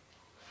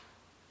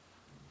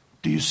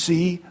 Do you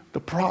see the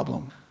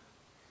problem?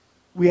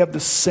 We have the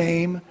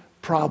same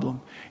problem.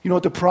 You know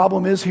what the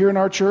problem is here in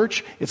our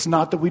church? It's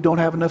not that we don't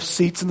have enough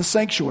seats in the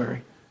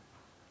sanctuary.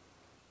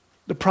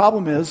 The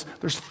problem is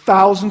there's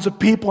thousands of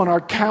people in our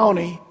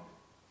county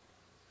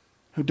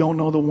who don't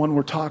know the one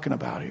we're talking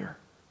about here.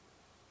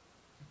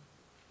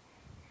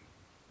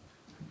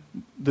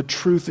 The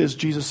truth is,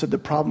 Jesus said the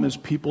problem is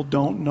people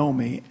don't know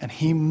me, and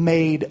He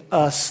made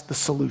us the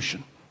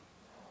solution.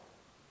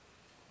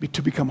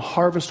 To become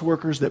harvest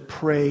workers that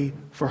pray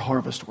for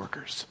harvest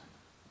workers.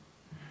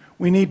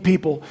 We need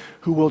people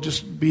who will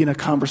just be in a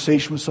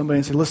conversation with somebody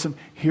and say, listen,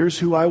 here's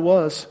who I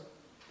was,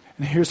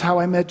 and here's how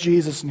I met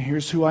Jesus, and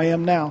here's who I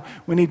am now.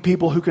 We need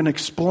people who can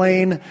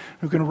explain,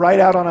 who can write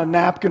out on a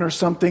napkin or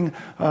something,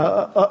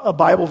 a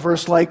Bible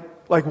verse like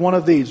one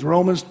of these,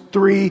 Romans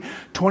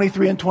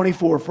 3:23 and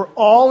 24. For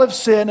all have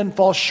sinned and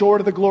fall short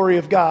of the glory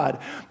of God,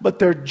 but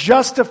they're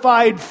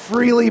justified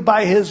freely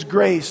by His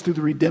grace through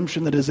the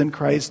redemption that is in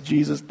Christ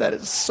Jesus. That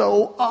is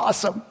so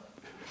awesome.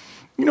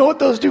 You know what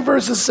those two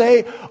verses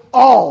say?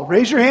 All.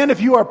 Raise your hand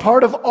if you are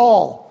part of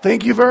all.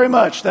 Thank you very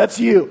much. That's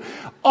you.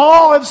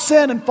 All have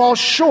sinned and fall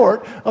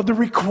short of the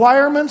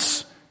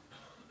requirements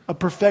of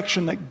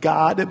perfection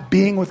that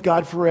being with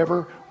God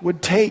forever,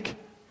 would take.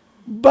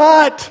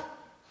 But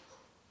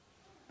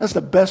that's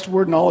the best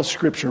word in all of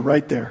Scripture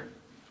right there.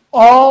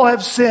 All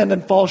have sinned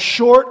and fall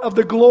short of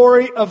the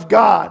glory of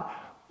God.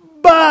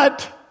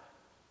 But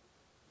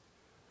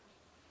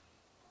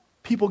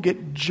people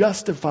get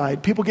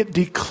justified. People get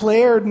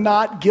declared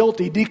not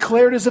guilty.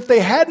 Declared as if they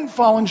hadn't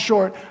fallen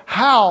short.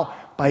 How?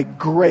 By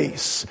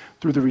grace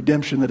through the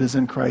redemption that is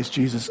in Christ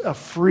Jesus. A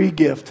free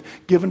gift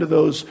given to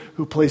those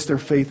who place their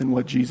faith in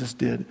what Jesus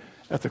did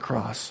at the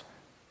cross.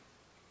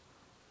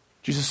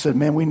 Jesus said,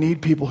 man, we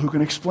need people who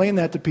can explain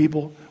that to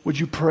people. Would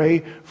you pray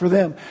for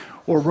them?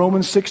 Or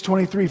Romans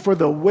 6:23, for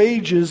the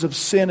wages of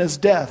sin is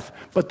death,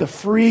 but the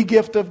free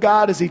gift of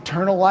God is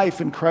eternal life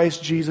in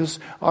Christ Jesus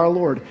our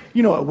Lord.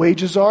 You know what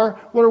wages are?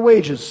 What are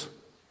wages?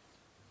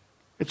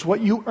 It's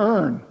what you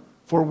earn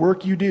for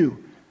work you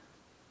do.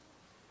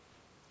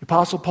 The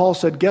Apostle Paul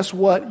said, guess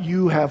what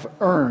you have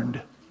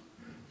earned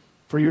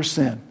for your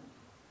sin?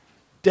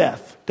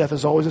 Death. Death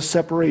is always a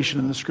separation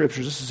in the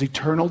Scriptures. This is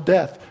eternal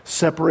death,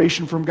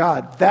 separation from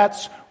God.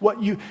 That's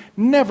what you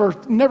never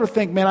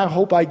think, man, I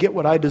hope I get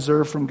what I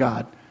deserve from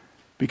God,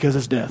 because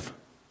it's death.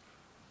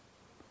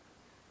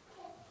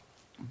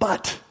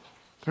 But,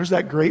 there's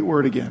that great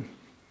word again.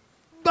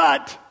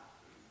 But,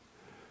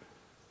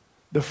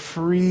 the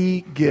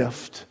free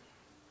gift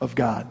of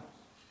God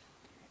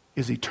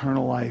is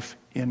eternal life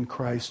in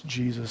Christ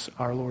Jesus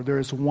our Lord. There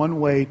is one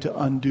way to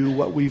undo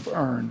what we've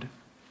earned.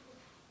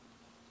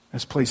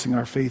 That's placing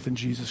our faith in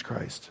Jesus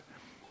Christ.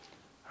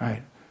 All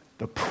right.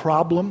 The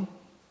problem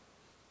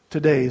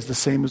today is the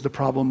same as the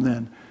problem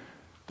then.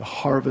 The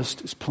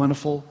harvest is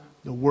plentiful.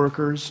 The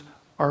workers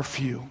are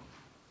few.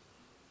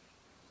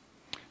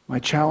 My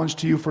challenge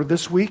to you for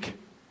this week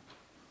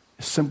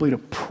is simply to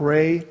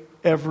pray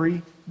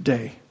every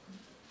day.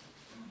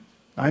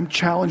 I'm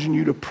challenging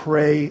you to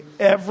pray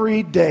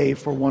every day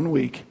for 1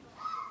 week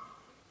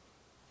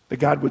that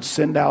God would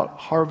send out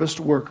harvest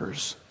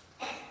workers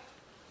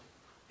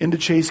into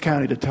Chase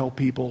County to tell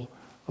people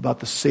about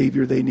the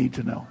Savior they need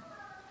to know.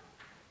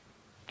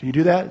 Can you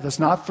do that? That's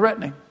not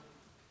threatening.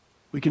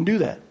 We can do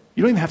that.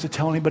 You don't even have to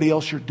tell anybody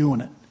else you're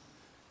doing it.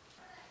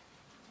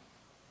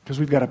 Because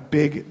we've got a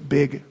big,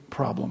 big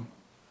problem.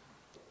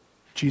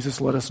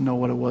 Jesus let us know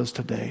what it was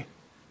today.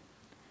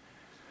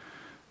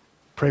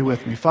 Pray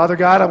with me. Father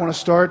God, I want to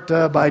start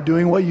by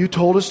doing what you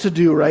told us to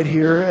do right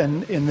here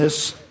and in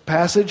this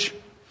passage,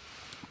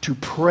 to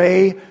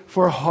pray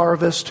for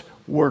harvest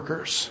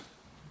workers.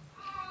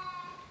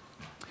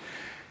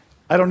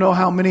 I don't know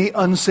how many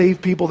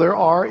unsaved people there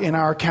are in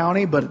our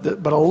county, but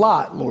a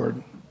lot,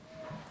 Lord.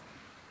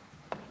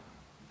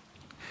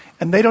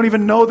 And they don't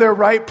even know their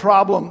right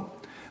problem.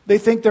 They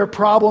think their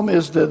problem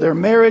is their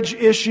marriage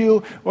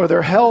issue or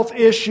their health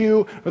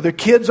issue or their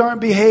kids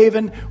aren't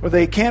behaving or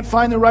they can't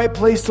find the right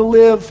place to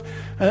live.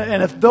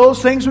 And if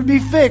those things would be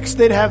fixed,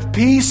 they'd have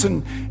peace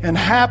and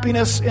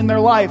happiness in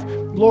their life.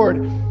 Lord,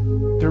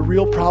 their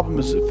real problem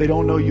is if they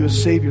don't know you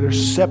as Savior, they're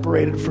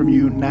separated from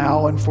you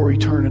now and for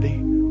eternity.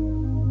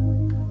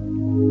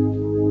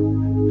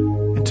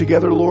 And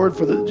together, Lord,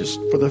 for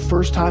the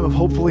first time of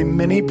hopefully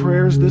many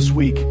prayers this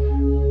week,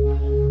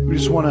 we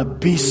just want to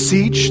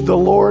beseech the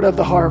Lord of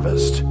the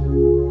harvest.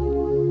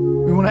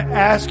 We want to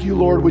ask you,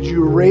 Lord, would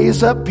you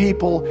raise up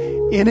people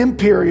in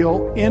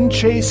Imperial, in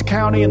Chase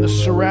County, in the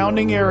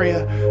surrounding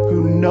area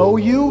who know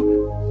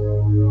you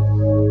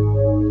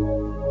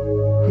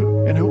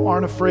and who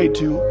aren't afraid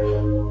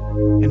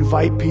to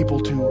invite people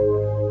to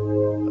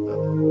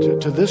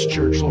this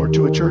church, Lord,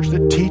 to a church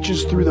that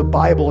teaches through the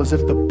Bible as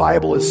if the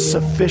Bible is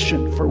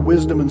sufficient for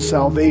wisdom and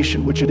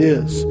salvation, which it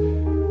is.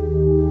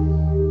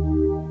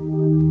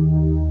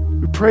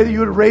 Pray that you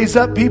would raise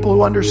up people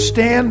who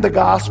understand the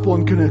gospel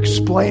and can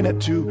explain it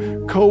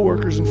to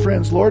co-workers and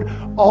friends. Lord,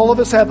 all of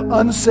us have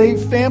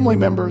unsaved family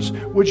members.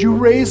 Would you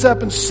raise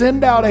up and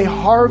send out a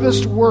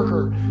harvest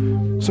worker,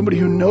 somebody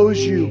who knows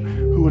you,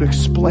 who would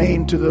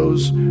explain to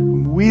those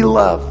whom we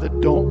love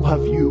that don't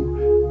love you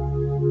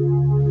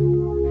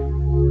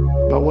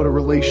about what a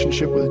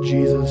relationship with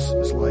Jesus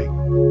is like,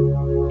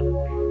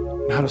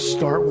 and how to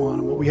start one,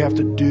 and what we have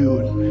to do,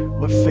 and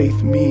what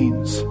faith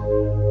means.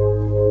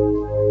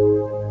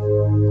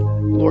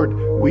 Lord,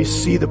 we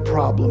see the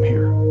problem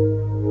here.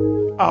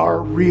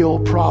 Our real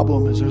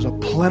problem is there's a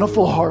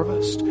plentiful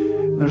harvest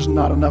and there's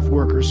not enough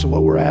workers. So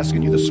what we're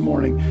asking you this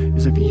morning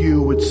is if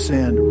you would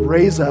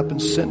raise up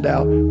and send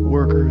out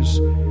workers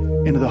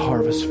into the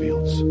harvest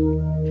fields.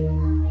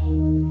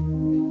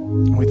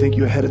 And we thank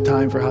you ahead of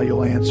time for how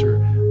you'll answer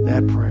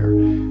that prayer.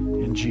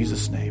 In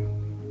Jesus' name,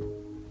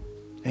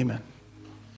 amen.